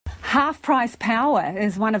Half-price power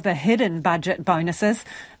is one of the hidden budget bonuses,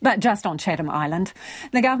 but just on Chatham Island.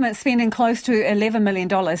 The government's spending close to $11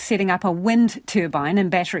 million setting up a wind turbine and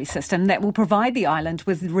battery system that will provide the island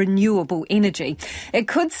with renewable energy. It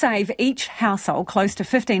could save each household close to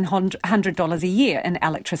 $1,500 a year in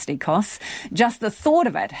electricity costs. Just the thought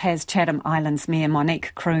of it has Chatham Islands Mayor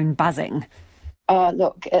Monique Croon buzzing.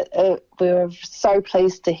 Look, we were so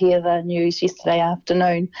pleased to hear the news yesterday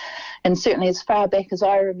afternoon, and certainly as far back as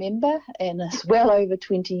I remember, and it's well over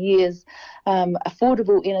 20 years,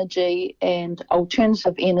 affordable energy and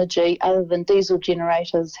alternative energy other than diesel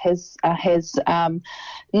generators has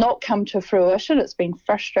not come to fruition. It's been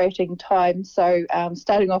frustrating time. So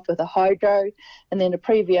starting off with a hydro and then a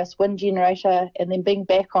previous wind generator, and then being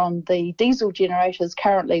back on the diesel generators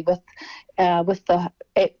currently with the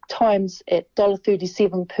at times at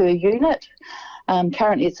 $1.37 per unit.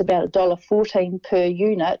 Currently it's about $1.14 per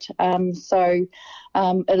unit. So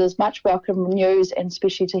it is much welcome news, and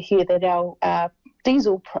especially to hear that our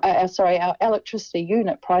our electricity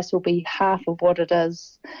unit price will be half of what it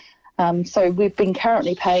is. So we've been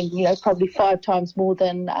currently paying, probably 5 times more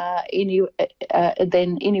than anyone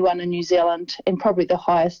in New Zealand, and probably the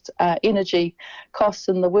highest energy costs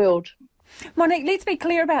in the world. Monique, let's be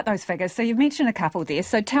clear about those figures. So you've mentioned a couple there.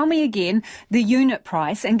 So tell me again the unit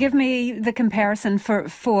price and give me the comparison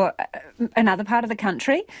for another part of the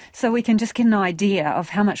country so we can just get an idea of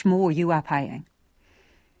how much more you are paying.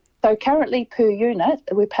 So currently per unit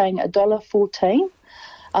we're paying $1.14.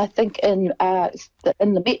 I think in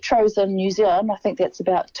the metros in New Zealand, I think that's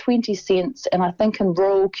about 20 cents, and I think in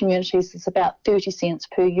rural communities it's about 30 cents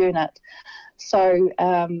per unit. So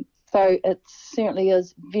it certainly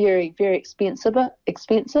is very, very expensive,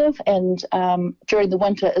 and during the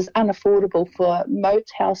winter is unaffordable for most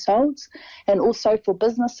households, and also for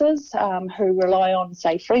businesses who rely on,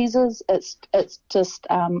 say, freezers. It's just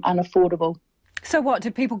unaffordable. So what, do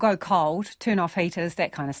people go cold, turn off heaters,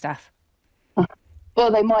 that kind of stuff? Well,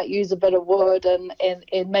 they might use a bit of wood and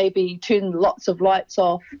maybe turn lots of lights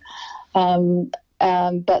off.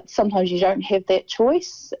 But sometimes you don't have that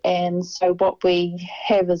choice, and so what we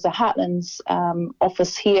have is a Heartlands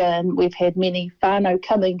office here, and we've had many whānau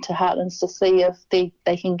coming to Heartlands to see if they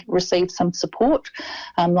can receive some support,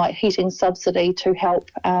 like heating subsidy, to help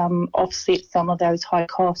offset some of those high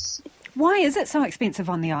costs. Why is it so expensive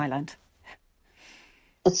on the island?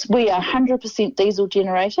 We are 100% diesel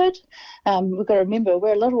generated. We've got to remember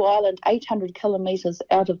we're a little island 800 kilometres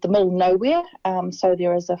out of the middle of nowhere, so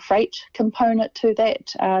there is a freight component to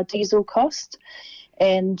that diesel cost,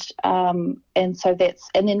 and so that's,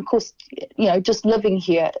 and then of course, just living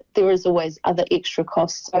here there is always other extra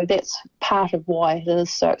costs, so that's part of why it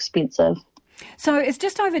is so expensive. So it's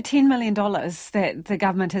just over $10 million that the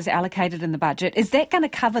government has allocated in the budget. Is that going to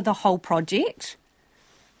cover the whole project?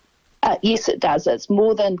 Yes, it does. It's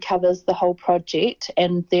more than covers the whole project,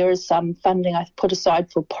 and there is some funding I put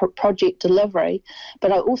aside for project delivery,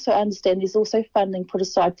 but I also understand there's also funding put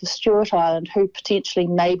aside for Stewart Island, who potentially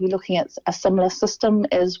may be looking at a similar system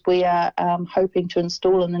as we are hoping to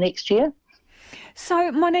install in the next year.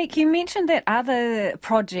 So, Monique, you mentioned that other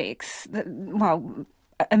projects,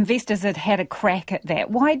 investors had a crack at that.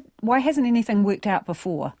 Why hasn't anything worked out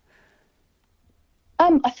before?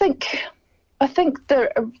 I think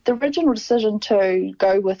the original decision to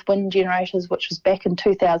go with wind generators, which was back in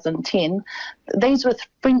 2010, these were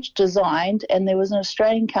French designed, and there was an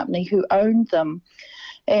Australian company who owned them.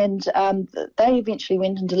 And they eventually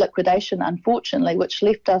went into liquidation, unfortunately, which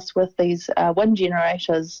left us with these wind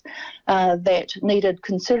generators that needed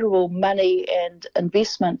considerable money and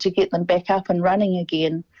investment to get them back up and running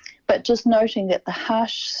again. But just noting that the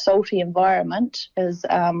harsh, salty environment is,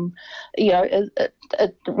 it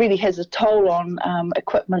really has a toll on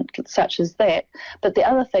equipment such as that. But the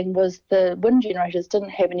other thing was the wind generators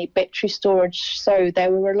didn't have any battery storage, so they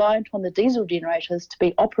were reliant on the diesel generators to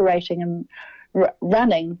be operating and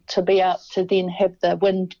running to be able to then have the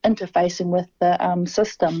wind interfacing with the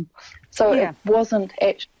system. So It wasn't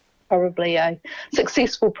actually probably a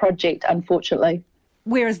successful project, unfortunately.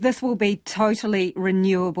 Whereas this will be totally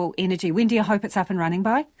renewable energy. When do you hope it's up and running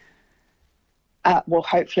by? Well,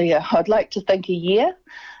 hopefully, I'd like to think a year.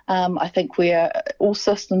 I think all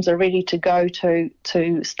systems are ready to go to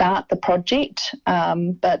start the project.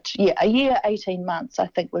 But a year, 18 months, I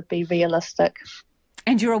think would be realistic.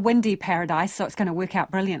 And you're a windy paradise, so it's going to work out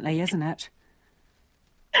brilliantly, isn't it?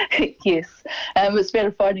 Yes, it's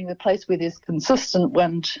better finding the place where there's consistent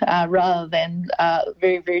wind rather than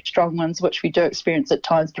very, very strong winds, which we do experience at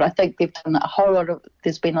times. But I think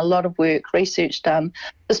there's been a lot of work, research done.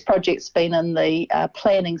 This project's been in the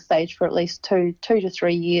planning stage for at least two to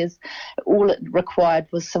 3 years. All it required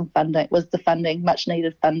was the funding, much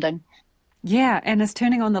needed funding. Yeah, and is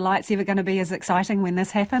turning on the lights ever going to be as exciting when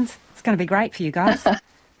this happens? It's going to be great for you guys.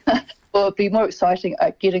 Well, it'd be more exciting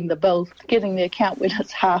getting the account when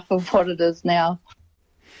it's half of what it is now.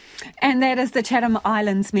 And that is the Chatham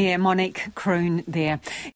Islands Mayor, Monique Croon there.